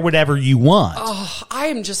than wear whatever you want. Oh, I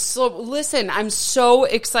am just I'm so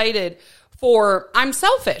excited I'm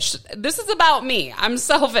selfish. This is about me. I'm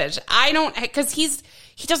selfish. Because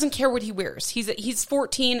he doesn't care what he wears. He's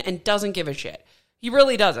 14 and doesn't give a shit. He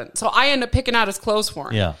really doesn't. So I end up picking out his clothes for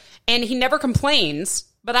him. Yeah. And he never complains,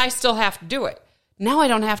 but I still have to do it. Now I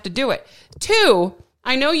don't have to do it. 2,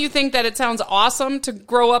 I know you think that it sounds awesome to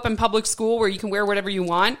grow up in public school where you can wear whatever you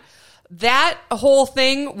want. That whole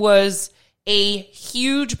thing was a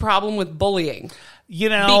huge problem with bullying.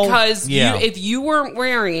 Because if you weren't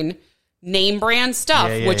wearing name brand stuff,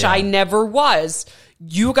 which I never was,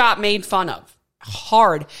 you got made fun of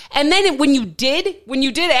hard. And then when you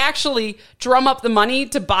did actually drum up the money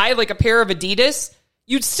to buy like a pair of Adidas,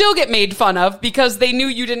 you'd still get made fun of because they knew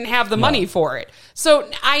you didn't have the money for it. So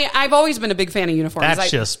I've always been a big fan of uniforms.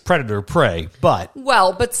 That's just predator prey, but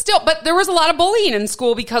there was a lot of bullying in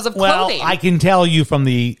school because of clothing. Well, I can tell you from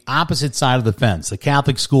the opposite side of the fence, the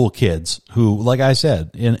Catholic school kids who, like I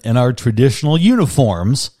said, in our traditional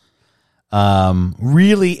uniforms,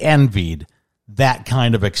 really envied that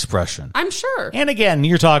kind of expression. I'm sure. And again,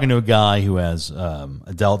 you're talking to a guy who has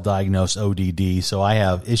adult diagnosed ODD, so I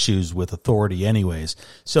have issues with authority anyways.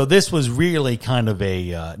 So this was really kind of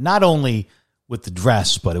a, not only with the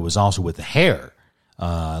dress, but it was also with the hair.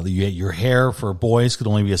 Your hair for boys could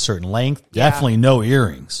only be a certain length. Yeah. Definitely no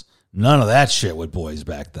earrings. None of that shit with boys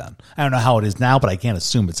back then. I don't know how it is now, but I can't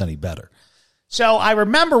assume it's any better. So I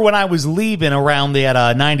remember when I was leaving around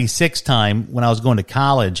that 96 time when I was going to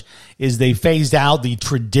college is they phased out the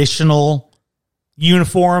traditional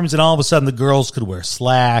uniforms and all of a sudden the girls could wear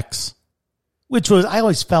slacks, which was, I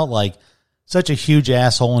always felt like such a huge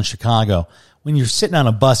asshole in Chicago when you're sitting on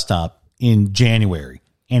a bus stop in January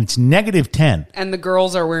and it's -10. And the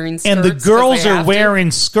girls are wearing skirts. And the girls are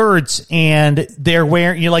wearing skirts and they're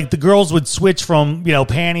wearing, like the girls would switch from,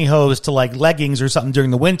 pantyhose to like leggings or something during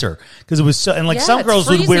the winter. Because it was so, and like some girls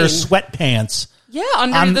would wear sweatpants. Yeah,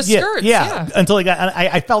 under the skirts. Yeah. Until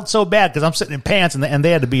I felt so bad because I'm sitting in pants and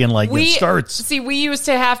they had to be in skirts. See, we used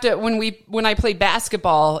to have to, when I played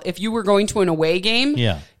basketball, if you were going to an away game,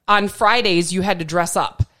 on Fridays you had to dress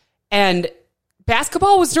up. And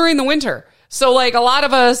basketball was during the winter. So, like, a lot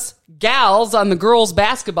of us gals on the girls'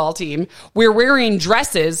 basketball team, we're wearing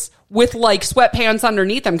dresses with, like, sweatpants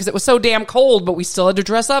underneath them because it was so damn cold, but we still had to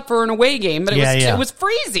dress up for an away game. But it was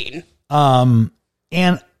freezing. And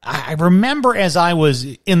I remember as I was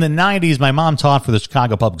in the 90s, my mom taught for the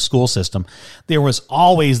Chicago public school system. There was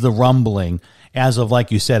always the rumbling. As of,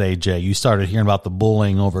 like you said, AJ, you started hearing about the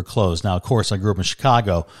bullying over clothes. Now, of course, I grew up in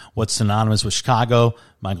Chicago. What's synonymous with Chicago?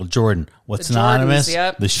 Michael Jordan. What's synonymous? Jordans,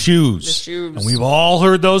 yep. The shoes. The shoes. And we've all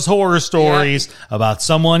heard those horror stories about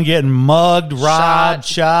someone getting mugged, robbed,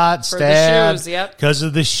 shot, stabbed because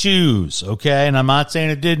of the shoes, okay? And I'm not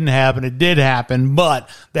saying it didn't happen. It did happen, but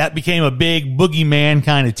that became a big boogeyman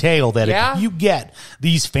kind of tale that if you get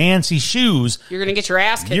these fancy shoes, you're going to get your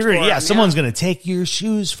ass kicked someone's going to take your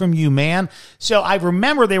shoes from you, man. So I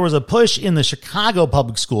remember there was a push in the Chicago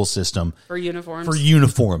public school system for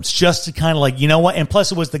uniforms, just to kind of like, you know what? And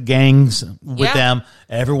plus it was the gangs with them.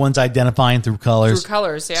 Everyone's identifying through colors.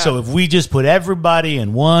 So if we just put everybody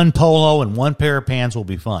in one polo and one pair of pants, we'll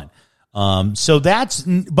be fine.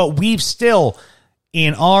 But we've still,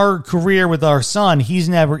 in our career with our son,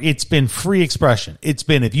 it's been free expression. It's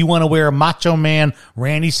been, if you want to wear a Macho Man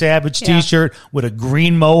Randy Savage t-shirt with a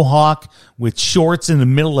green mohawk with shorts in the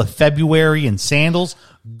middle of February and sandals,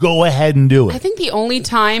 go ahead and do it. I think the only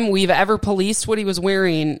time we've ever policed what he was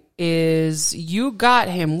wearing is you got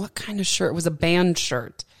him, what kind of shirt? It was a band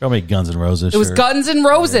shirt. Probably Guns N' Roses. It was Guns N'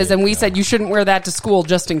 Roses, and we said you shouldn't wear that to school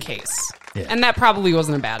just in case. Yeah. And that probably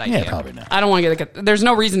wasn't a bad idea. Yeah, probably not. I don't want to get there's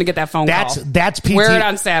no reason to get that phone call. Wear it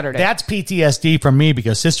on Saturday. That's PTSD from me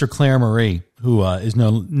because Sister Claire Marie, who is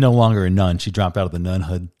no longer a nun, she dropped out of the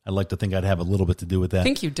nunhood. I'd like to think I'd have a little bit to do with that. I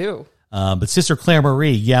think you do. But Sister Claire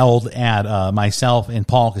Marie yelled at myself and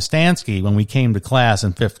Paul Kostansky when we came to class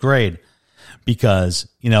in 5th grade because,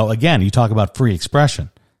 again, you talk about free expression.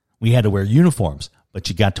 We had to wear uniforms, but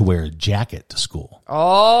you got to wear a jacket to school.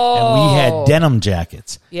 Oh. And we had denim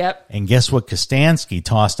jackets. Yep. And guess what Kostansky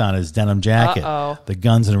tossed on his denim jacket? The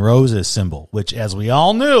Guns N' Roses symbol, which, as we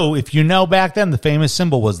all knew, if you know back then, the famous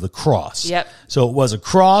symbol was the cross. Yep. So it was a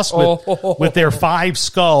cross with their 5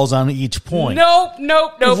 skulls on each point.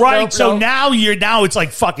 Nope. Right. So now it's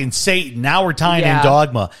like fucking Satan. Now we're tying in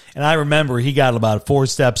dogma. And I remember he got about 4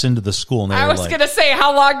 steps into the school. And I was going to say,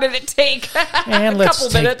 how long did it take? And let's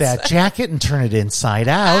take that jacket and turn it inside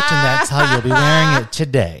out. And that's how you'll be wearing it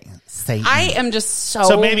today. Satan. I am just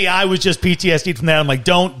so maybe I was just PTSD from that. I'm like,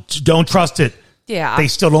 don't trust it. Yeah. They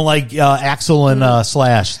still don't like Axl and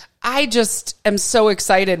Slash. I just am so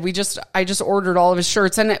excited. I just ordered all of his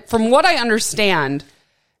shirts. And from what I understand,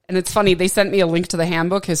 And it's funny, they sent me a link to the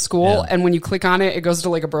handbook, his school, and when you click on it, it goes to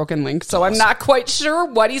like a broken link. So I'm not quite sure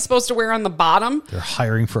what he's supposed to wear on the bottom. They're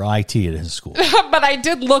hiring for IT at his school. But I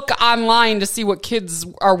did look online to see what kids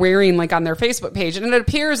are wearing like on their Facebook page. And it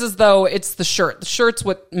appears as though it's the shirt. The shirt's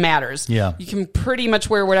what matters. Yeah. You can pretty much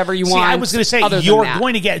wear whatever you want. I was going to say, other you're than that.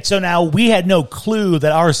 going to get, so now we had no clue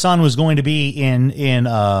that our son was going to be in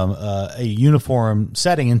a uniform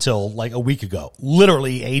setting until like a week ago.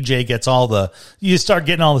 Literally, AJ gets you start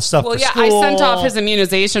getting all the stuff for school. I sent off his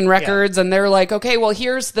immunization records, and they're like, okay, well,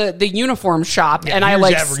 here's the uniform shop. And I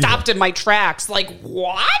like stopped in my tracks. Like,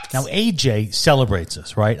 what? Now, AJ celebrates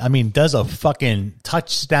this, right? I mean, does a fucking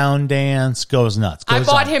touchdown dance, goes nuts. I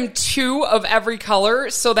bought him 2 of every color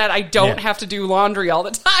so that I don't have to do laundry all the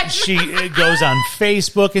time. She goes on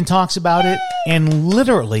Facebook and talks about it. And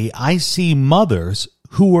literally, I see mothers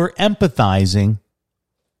who are empathizing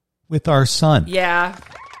with our son. Yeah.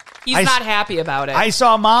 He's not happy about it. I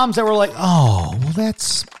saw moms that were like, oh, well,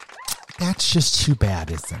 that's just too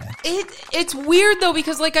bad, isn't it? It's weird, though,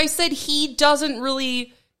 because like I said, he doesn't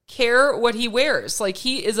really care what he wears. Like,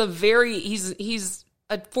 he is he's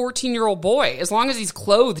a 14-year-old boy. As long as he's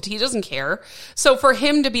clothed, he doesn't care. So for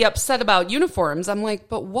him to be upset about uniforms, I'm like,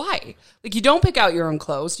 but why? Like, you don't pick out your own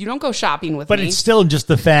clothes. You don't go shopping with me. But it's still just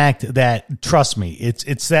the fact that, trust me, it's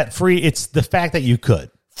the fact that you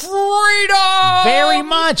could. Freedom! Very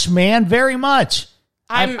much, man. Very much.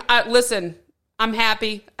 Listen, I'm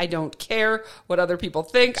happy. I don't care what other people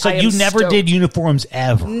think. So you never did uniforms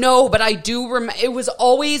ever? No, but I do remember. It was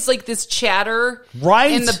always like this chatter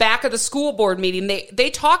in the back of the school board meeting. They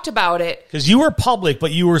talked about it. Because you were public,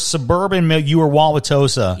 but you were suburban. You were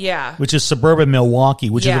Wauwatosa, which is suburban Milwaukee,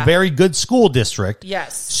 which is a very good school district.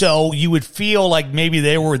 Yes. So you would feel like maybe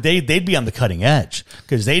they'd be on the cutting edge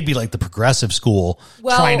because they'd be like the progressive school,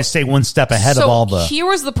 trying to stay one step ahead of all the. Here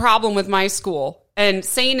was the problem with my school, and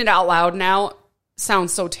saying it out loud now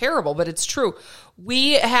sounds so terrible, but it's true.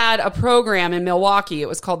 We had a program in Milwaukee. It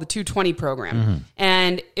was called the 220 program. Mm-hmm.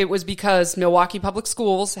 And it was because Milwaukee Public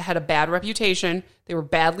Schools had a bad reputation. They were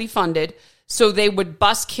badly funded. So they would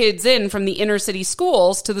bus kids in from the inner city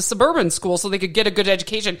schools to the suburban schools so they could get a good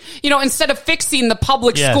education. You know, instead of fixing the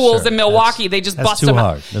public schools in Milwaukee, they just bust them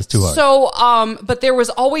out. That's too hard. So, but there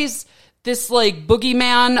was always this like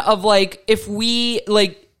boogeyman of like, if we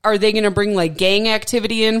like, are they going to bring like gang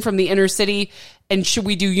activity in from the inner city? And should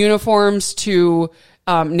we do uniforms to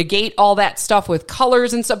negate all that stuff with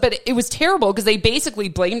colors and stuff? But it was terrible because they basically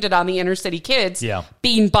blamed it on the inner city kids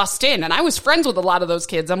being bussed in. And I was friends with a lot of those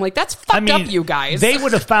kids. I'm like, that's fucked up, you guys. They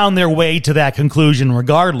would have found their way to that conclusion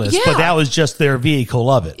regardless, but that was just their vehicle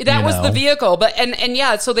of it. That was the vehicle. But and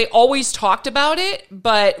yeah, so they always talked about it,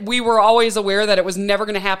 but we were always aware that it was never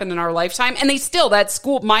going to happen in our lifetime. And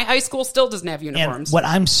my high school still doesn't have uniforms. And what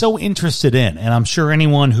I'm so interested in, and I'm sure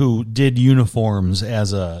anyone who did uniforms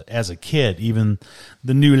as a kid, even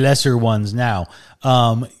the new lesser ones now,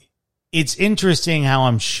 it's interesting how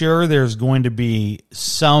I'm sure there's going to be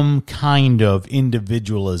some kind of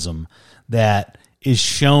individualism that is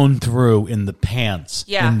shown through in the pants,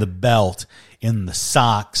 in the belt, in the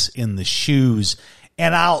socks, in the shoes.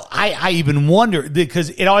 And I even wonder, because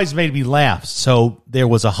it always made me laugh. So there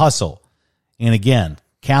was a hustle. And again,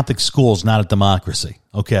 Catholic school's not a democracy,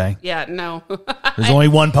 okay? Yeah, no. There's only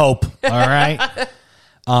one pope, all right?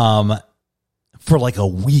 For like a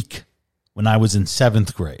week when I was in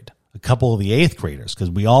 7th grade, a couple of the 8th graders, because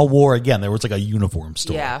we all wore, again, there was like a uniform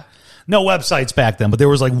store. Yeah. No websites back then, but there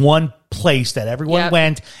was like one place that everyone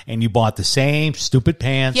went and you bought the same stupid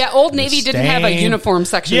pants. Yeah, Old Navy didn't have a uniform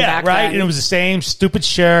section back then. And it was the same stupid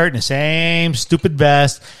shirt and the same stupid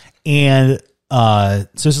vest. And so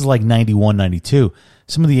this is like 91, 92.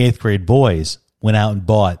 Some of the 8th grade boys went out and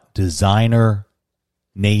bought designer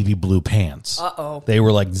navy blue pants. Uh-oh. They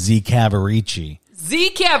were like Z Cavaricci. Z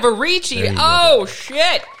Cavaricci? Oh,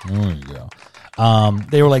 shit. There you go.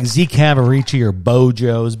 They were like Z Cavaricci or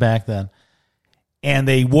Bojos back then. And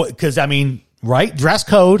they would, because I mean, right? Dress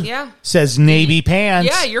code says navy pants.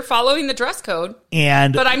 Yeah, you're following the dress code.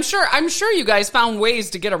 But I'm sure you guys found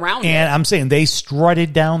ways to get around it. And I'm saying they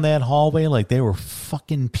strutted down that hallway like they were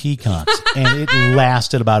fucking peacocks. And it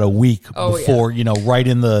lasted about a week before, right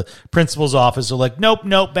in the principal's office. They're like, nope,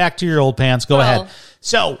 back to your old pants. Go ahead.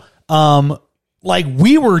 So, like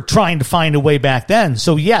we were trying to find a way back then.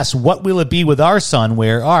 So yes, what will it be with our son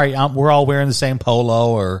where, all right, we're all wearing the same polo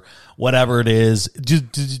or whatever it is. Do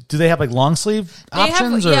they have like long sleeve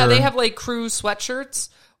options? Yeah, they have like crew sweatshirts,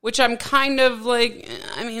 which I'm kind of like,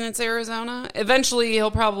 I mean, it's Arizona. Eventually he'll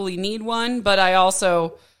probably need one, but I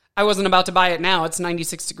I wasn't about to buy it now. It's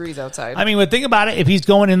 96 degrees outside. I mean, but think about it. If he's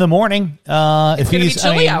going in the morning, if gonna he's be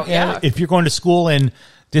chilly out, yeah. if you're going to school in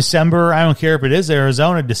December, I don't care if it is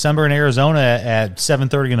Arizona. December in Arizona at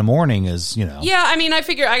 7:30 in the morning is, Yeah, I mean, I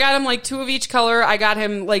figure I got him like 2 of each color. I got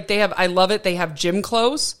him like I love it. They have gym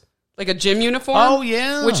clothes. Like a gym uniform. Oh,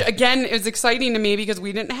 yeah. Which, again, is exciting to me because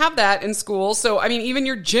we didn't have that in school. So, I mean, even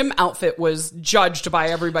your gym outfit was judged by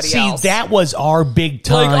everybody else. See, that was our big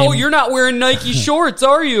time. Like, oh, you're not wearing Nike shorts,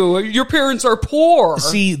 are you? Your parents are poor.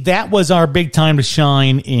 See, that was our big time to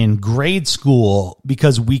shine in grade school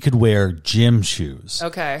because we could wear gym shoes.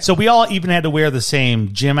 Okay. So we all even had to wear the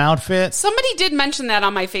same gym outfit. Somebody did mention that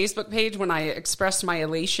on my Facebook page when I expressed my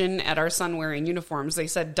elation at our son wearing uniforms. They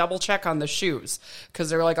said double check on the shoes because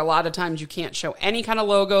they're like a lot of times you can't show any kind of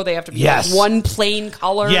logo. They have to be like one plain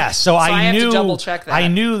color. Yes, so I knew have to double check that. I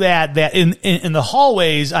knew that in the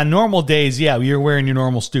hallways on normal days, you're wearing your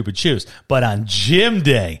normal stupid shoes. But on gym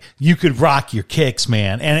day, you could rock your kicks,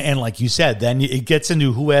 man. And like you said, then it gets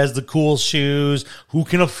into who has the cool shoes, who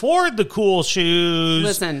can afford the cool shoes.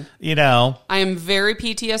 Listen, I am very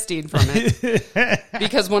PTSD'd from it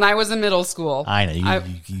because when I was in middle school, I know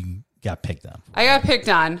you got picked on. I got picked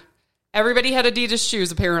on. Everybody had Adidas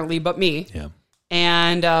shoes, apparently, but me. Yeah.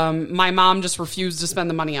 And my mom just refused to spend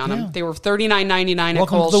the money on them. They were $39.99 at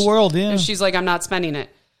Welcome Kohl's. to the world, yeah. And she's like, I'm not spending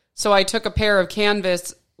it. So I took a pair of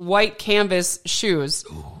white canvas shoes.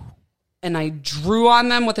 Ooh. And I drew on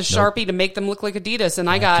them with a Sharpie to make them look like Adidas, and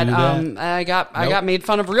I got made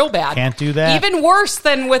fun of real bad. Can't do that. Even worse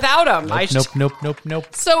than without them. Nope.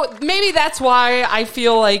 So maybe that's why I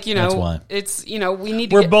feel like That's why. it's we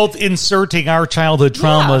need to. We're both inserting our childhood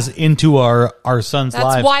traumas into our son's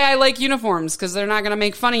lives. That's why I like uniforms because they're not going to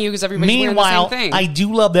make fun of you because everybody's wearing the same thing. I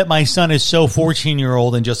do love that my son is so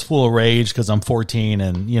 14-year-old and just full of rage because I'm 14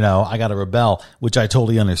 and I got to rebel, which I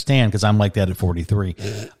totally understand because I'm like that at 43.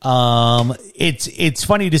 It's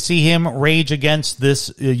funny to see him rage against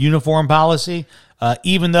this uniform policy,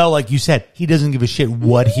 even though, like you said, he doesn't give a shit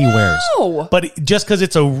what he wears. But just because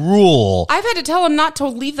it's a rule. I've had to tell him not to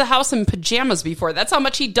leave the house in pajamas before. That's how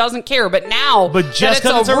much he doesn't care. But now, but just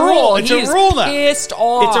because it's a rule, it's a rule now. Pissed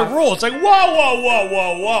off. It's a rule. It's like,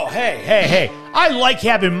 whoa. Hey. I like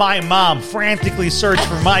having my mom frantically search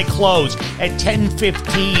for my clothes at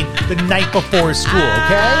 10:15 the night before school,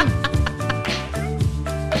 okay?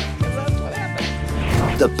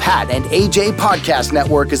 The Pat and AJ Podcast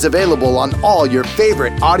Network is available on all your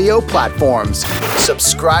favorite audio platforms.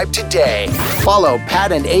 Subscribe today. Follow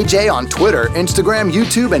Pat and AJ on Twitter, Instagram,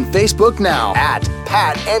 YouTube, and Facebook now at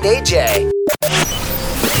Pat and AJ.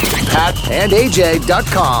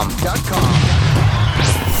 PatandAJ.com.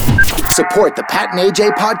 Support the Pat and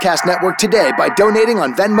AJ Podcast Network today by donating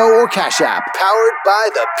on Venmo or Cash App. Powered by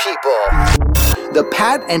the people. The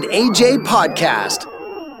Pat and AJ Podcast.